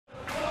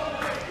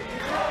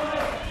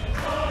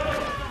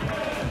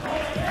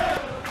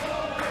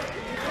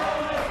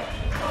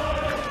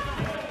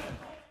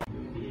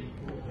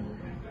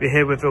We're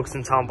here with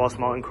Ilkeston Town boss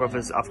Martin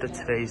Carruthers after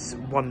today's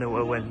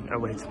 1-0 win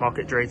away to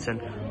Market Drayton.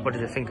 What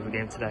did you think of the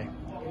game today?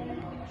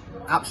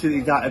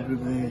 Absolutely gutted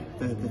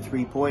with the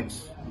 3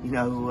 points.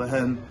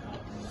 To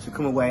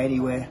come away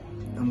anywhere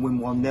and win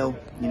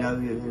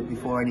 1-0,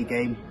 before any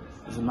game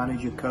as a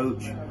manager,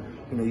 coach,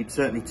 you'd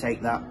certainly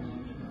take that.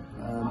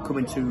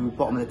 Coming to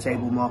bottom of the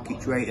table, Market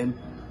Drayton,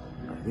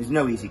 there's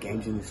no easy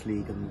games in this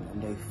league, and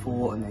they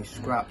fought and they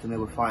scrapped and they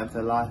were fighting for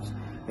their lives.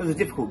 It was a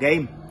difficult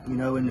game,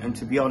 and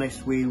to be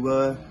honest, we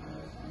were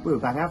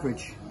bang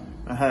average.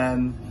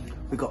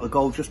 We got the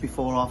goal just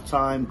before half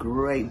time,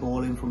 great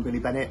ball in from Billy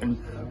Bennett,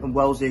 and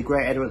Wellesley, a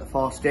great header at the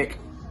far stick.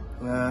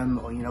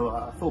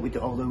 I thought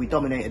although we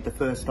dominated the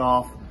first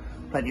half,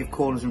 plenty of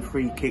corners and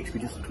free kicks, we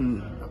just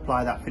couldn't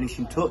apply that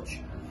finishing touch.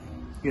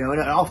 And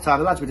at half time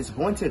the lads were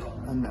disappointed,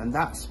 and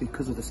that's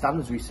because of the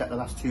standards we set the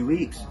last 2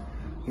 weeks.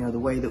 The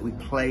way that we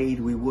played,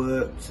 we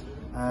worked.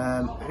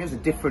 It was a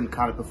different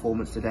kind of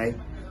performance today.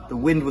 The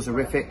wind was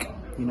horrific,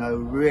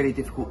 really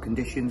difficult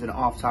conditions, and at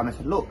half time I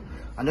said, look,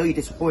 I know you're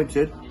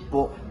disappointed,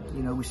 but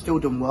we've still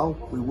done well.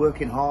 We're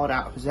working hard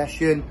out of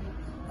possession,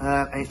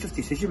 and it's just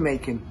decision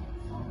making,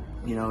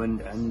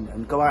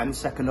 and go out in the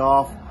second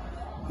half,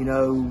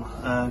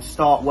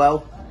 start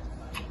well,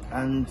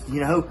 and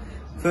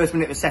first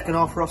minute of the second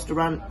half, Ross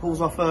Durant pulls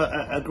off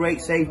a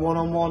great save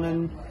one-on-one,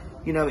 and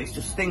it's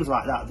just things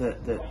like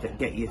that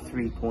get you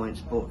 3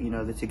 points. But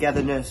the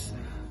togetherness,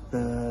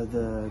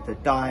 the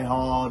die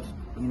hard,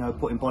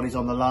 putting bodies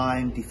on the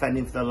line,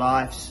 defending for their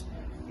lives,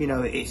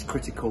 it's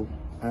critical.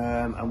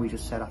 And we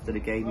just said after the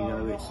game,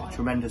 it's a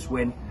tremendous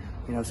win.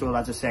 Some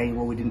lads are saying,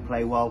 well, we didn't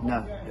play well.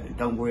 No,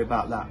 don't worry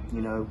about that.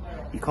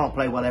 You can't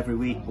play well every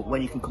week, but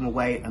when you can come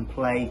away and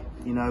play,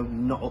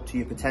 not up to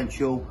your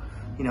potential,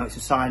 it's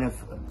a sign of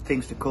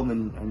things to come,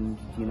 and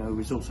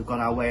results have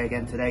gone our way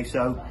again today.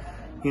 So,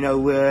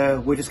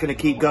 we're just going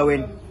to keep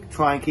going,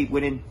 try and keep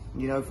winning,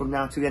 from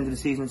now to the end of the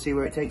season, and see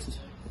where it takes us.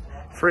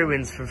 3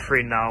 wins from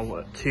 3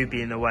 now, 2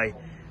 being away,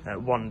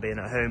 1 being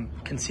at home,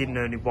 conceding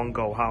only 1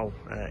 goal. How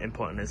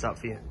important is that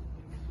for you?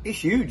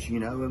 It's huge,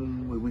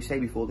 and we say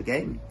before the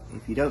game,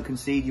 if you don't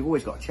concede, you've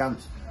always got a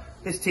chance.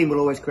 This team will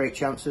always create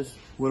chances,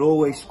 we'll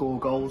always score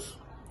goals.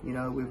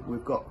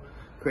 We've got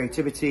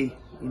creativity,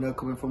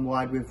 coming from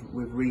wide with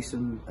Reece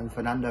and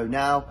Fernando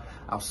now.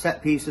 Our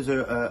set pieces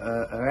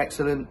are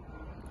excellent,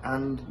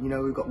 and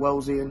we've got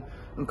Wellesley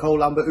and Cole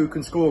Lambert who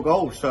can score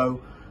goals. So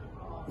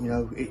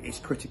it's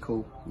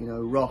critical.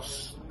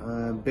 Ross,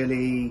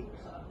 Billy,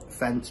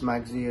 Fence,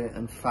 Magsy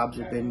and Fabs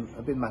have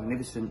been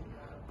magnificent.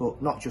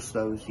 But not just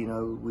those,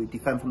 we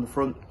defend from the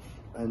front,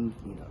 and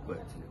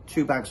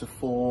 2 bags of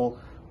 4,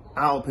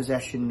 our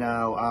possession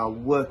now, our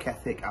work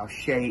ethic, our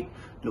shape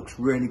looks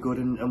really good,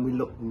 and we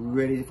look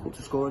really difficult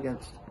to score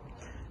against.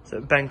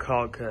 So Ben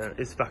Clark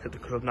is back at the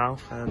club now.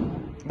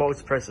 What was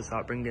the process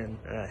like bringing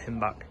him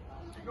back?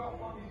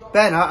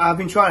 Ben, I've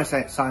been trying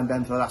to sign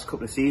Ben for the last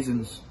couple of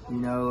seasons.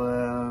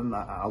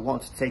 I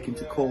wanted to take him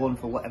to Corn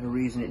for whatever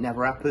reason, it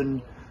never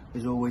happened.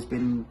 There's always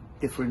been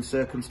different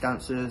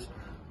circumstances.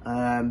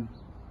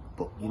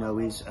 But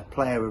he's a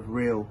player of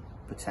real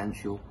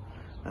potential,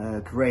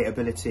 great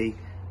ability,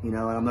 and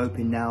I'm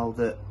hoping now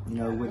that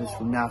with us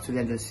from now to the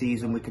end of the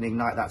season, we can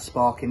ignite that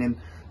spark in him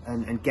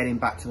and get him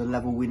back to the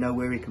level we know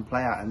where he can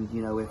play at. And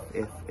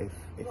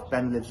if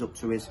Ben lives up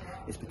to his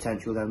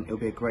potential, then he'll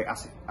be a great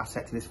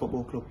asset to this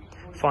football club.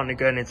 Finally,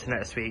 going into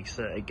next week's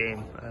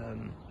game,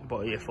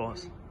 what are your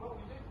thoughts?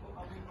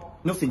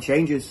 Nothing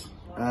changes.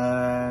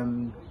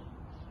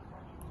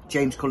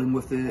 James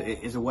Cullingworth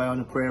is away on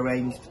a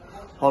pre-arranged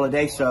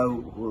holiday, so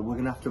we're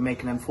going to have to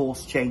make an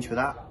enforced change for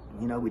that.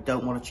 We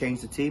don't want to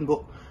change the team,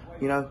 but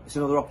it's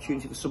another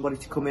opportunity for somebody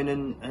to come in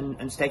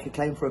and stake a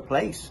claim for a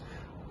place.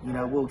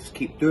 We'll just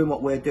keep doing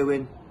what we're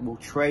doing. We'll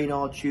train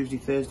hard Tuesday,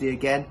 Thursday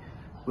again.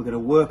 We're going to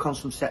work on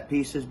some set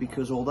pieces,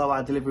 because although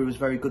our delivery was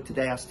very good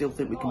today, I still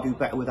think we can do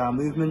better with our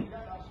movement,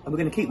 and we're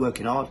going to keep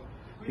working hard,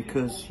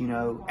 because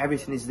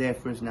everything is there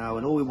for us now,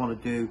 and all we want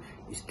to do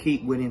is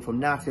keep winning from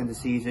now to the end of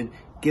the season,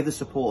 give the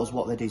supporters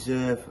what they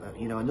deserve.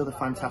 Another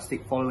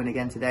fantastic following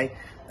again today,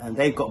 and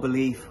they've got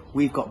belief,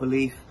 we've got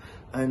belief,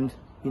 and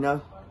who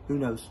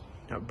knows.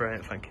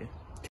 Brilliant, thank you.